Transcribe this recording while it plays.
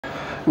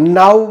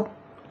Now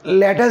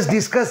let us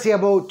discuss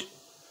about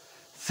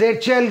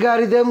search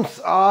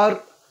algorithms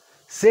or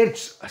search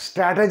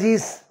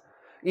strategies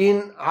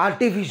in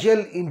artificial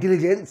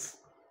intelligence.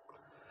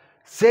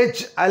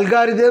 Search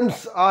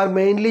algorithms are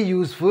mainly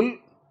useful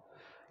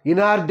in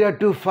order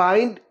to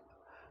find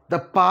the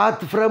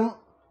path from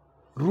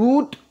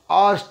root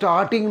or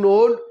starting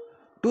node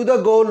to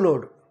the goal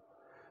node.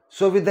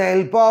 So with the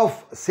help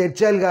of search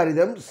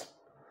algorithms,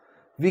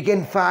 we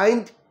can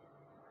find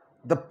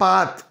the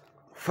path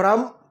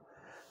from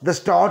the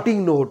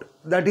starting node,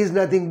 that is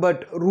nothing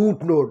but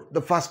root node,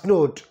 the first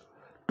node,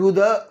 to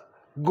the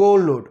goal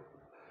node.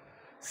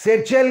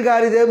 Search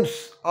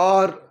algorithms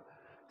or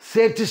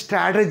search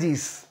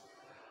strategies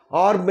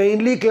are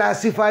mainly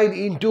classified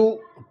into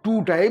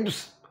two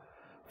types.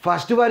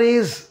 First one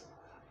is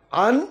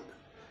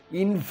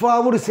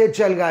uninformed search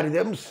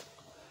algorithms.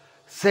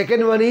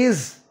 Second one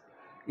is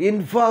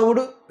informed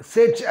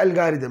search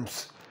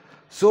algorithms.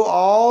 So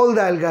all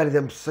the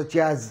algorithms such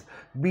as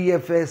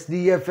BFS,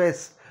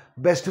 DFS,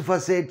 best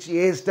first search,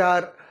 A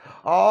star,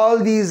 all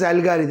these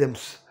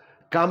algorithms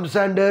comes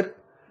under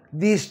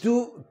these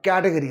two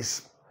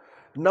categories.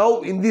 Now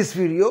in this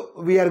video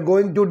we are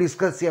going to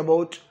discuss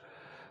about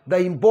the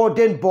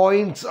important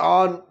points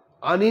on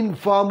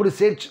uninformed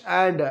search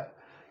and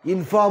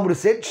informed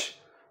search.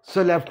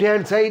 So left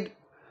hand side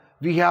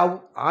we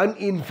have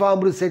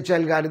uninformed search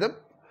algorithm,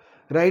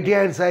 right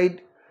hand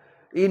side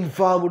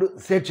informed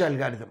search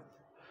algorithm.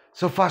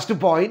 So first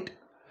point,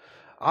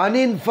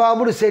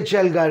 uninformed search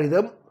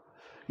algorithm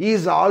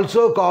is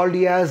also called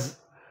as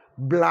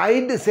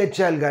blind search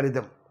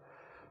algorithm.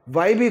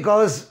 Why?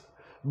 Because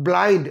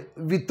blind,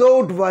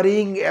 without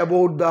worrying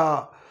about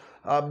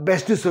the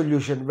best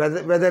solution,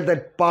 whether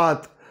that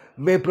path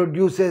may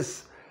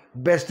produces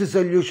best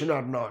solution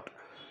or not.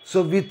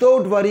 So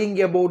without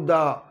worrying about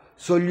the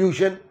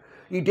solution,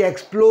 it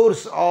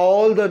explores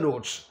all the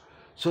nodes.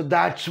 So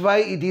that's why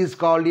it is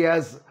called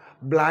as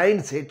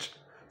blind search.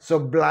 So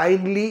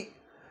blindly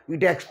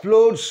it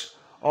explores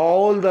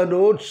all the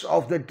nodes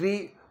of the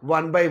tree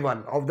one by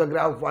one, of the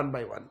graph one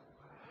by one.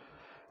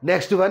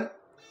 Next one,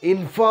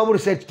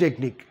 informed search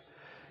technique.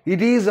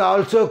 It is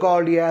also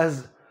called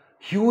as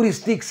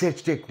heuristic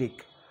search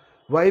technique.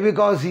 Why?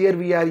 Because here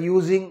we are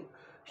using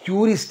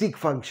heuristic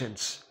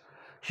functions.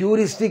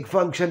 Heuristic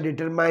function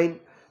determine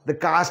the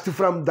cost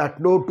from that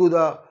node to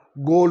the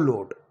goal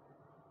node.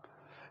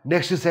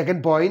 Next,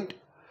 second point,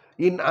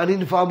 in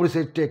uninformed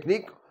search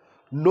technique,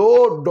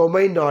 no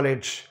domain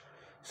knowledge.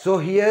 So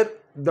here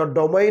the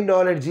domain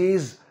knowledge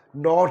is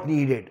not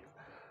needed.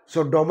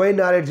 So domain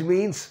knowledge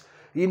means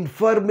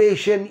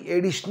information,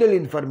 additional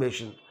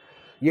information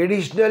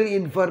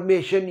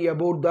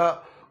about the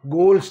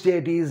goal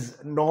state is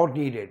not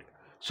needed.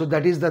 So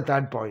that is the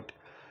third point.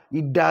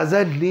 It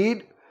doesn't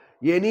need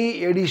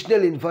any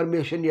additional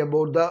information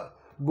about the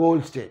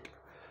goal state.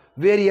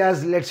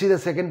 Whereas let's see the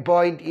second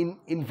point in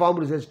informed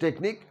research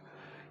technique,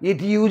 it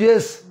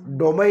uses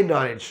domain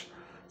knowledge.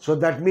 So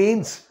that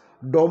means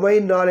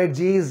domain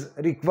knowledge is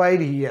required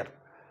here.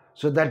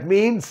 So that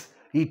means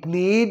it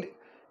need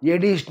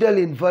additional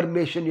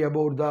information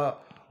about the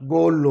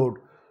goal node.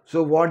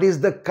 So what is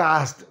the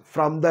cost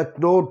from that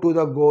node to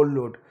the goal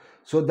node?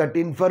 So that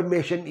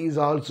information is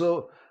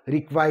also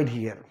required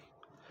here.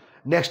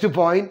 Next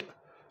point,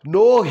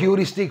 no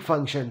heuristic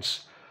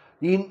functions.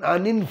 In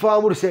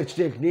uninformed search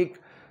technique,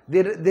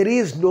 there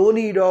is no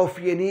need of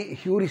any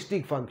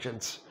heuristic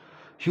functions.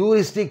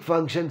 Heuristic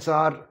functions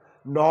are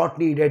not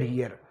needed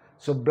here.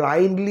 So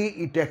blindly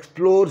it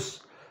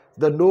explores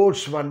the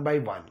nodes one by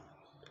one.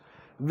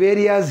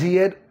 Whereas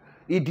here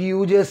it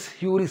uses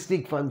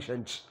heuristic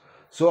functions.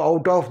 So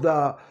out of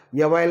the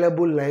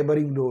available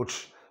neighboring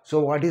nodes, so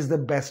what is the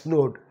best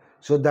node?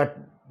 So that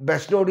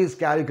best node is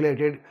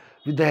calculated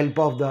with the help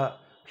of the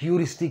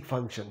heuristic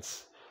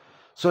functions.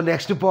 So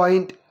next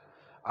point,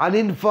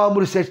 uninformed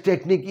research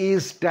technique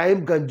is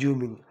time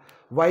consuming.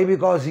 Why?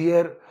 Because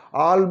here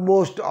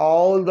almost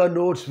all the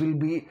nodes will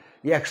be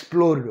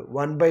explored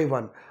one by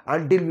one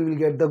until we will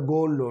get the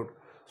goal node.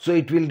 So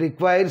it will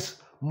requires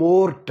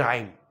more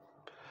time.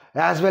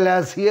 As well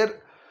as here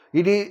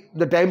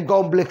the time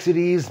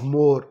complexity is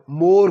more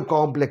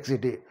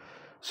complexity.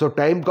 So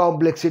time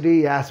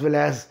complexity as well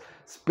as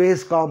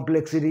space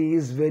complexity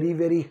is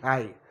very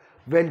high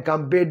when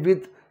compared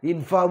with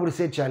informed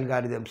research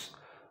algorithms.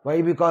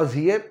 Why? Because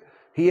here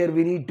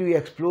we need to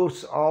explore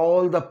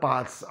all the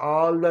paths,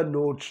 all the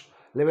nodes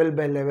level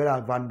by level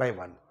or one by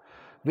one.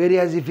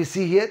 Whereas if you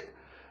see here,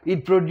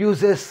 it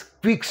produces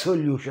quick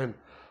solution.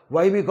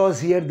 Why? Because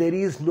here there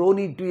is no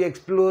need to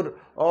explore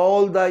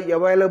all the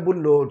available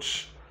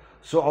nodes.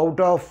 So out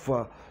of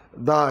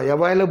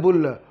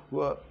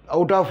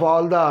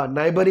all the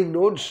neighboring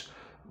nodes,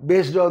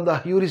 based on the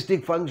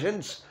heuristic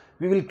functions,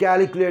 we will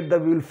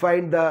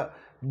find the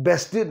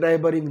best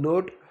neighboring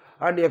node,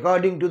 and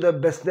according to the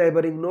best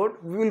neighboring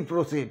node we will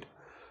proceed.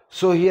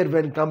 So here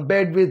when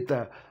compared with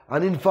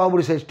uninformed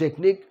research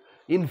technique,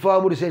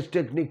 informed research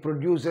technique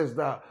produces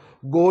the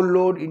goal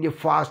node in a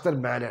faster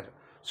manner.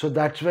 So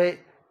that's why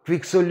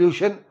quick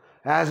solution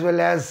as well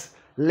as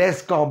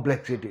less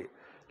complexity.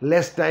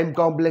 less time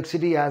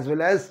complexity as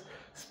well as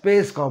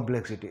space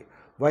complexity.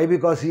 Why?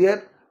 Because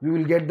here we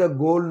will get the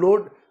goal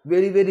node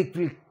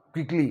very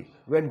quickly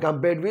when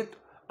compared with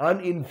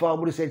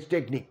uninformed search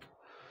technique.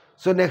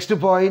 So next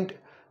point,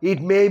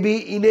 it may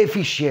be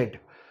inefficient.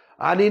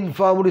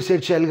 Uninformed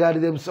search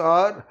algorithms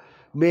are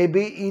may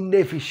be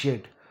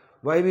inefficient.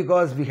 Why?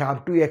 Because we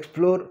have to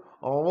explore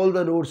all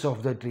the nodes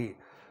of the tree.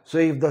 So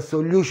if the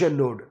solution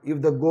node,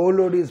 if the goal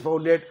node is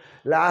found at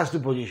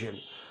last position,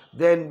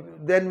 then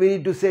we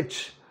need to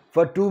search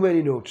for too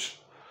many nodes.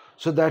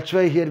 So that's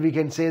why here we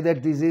can say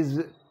that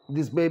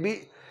this may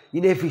be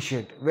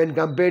inefficient when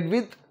compared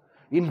with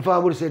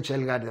informed search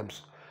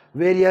algorithms.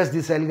 Whereas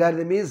this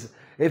algorithm is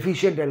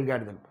efficient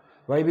algorithm.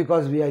 Why?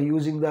 Because we are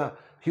using the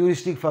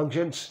heuristic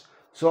functions.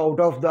 So out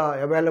of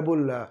the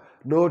available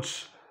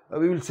nodes,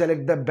 we will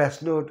select the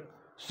best node.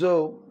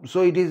 So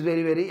it is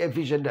very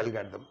efficient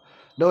algorithm.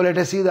 Now let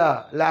us see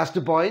the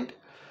last point.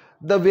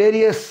 The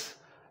various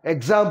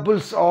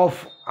examples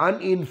of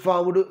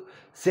uninformed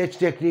search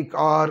technique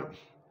are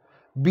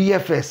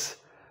BFS,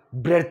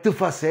 breadth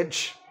first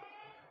search,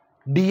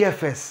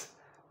 DFS,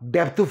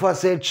 depth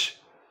first search,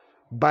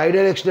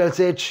 bidirectional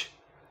search,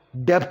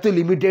 depth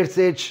limited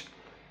search,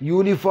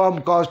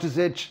 uniform cost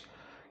search,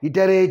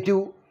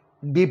 iterative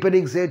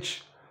deepening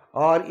search,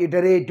 or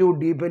iterative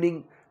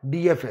deepening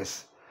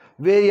DFS.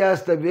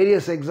 Whereas the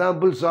various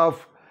examples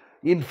of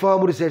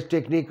informed search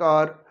technique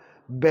are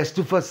best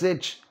first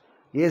search,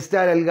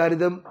 A-star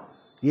algorithm,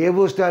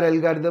 AO-star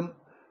algorithm,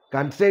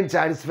 constraint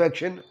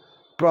satisfaction,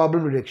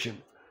 problem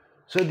reduction.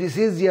 So this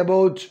is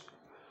about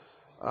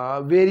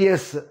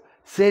various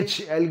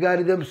search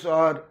algorithms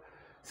or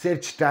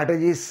search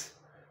strategies.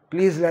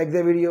 Please like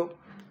the video,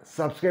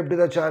 subscribe to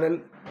the channel,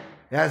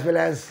 as well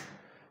as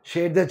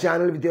share the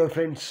channel with your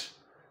friends.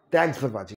 Thanks for watching.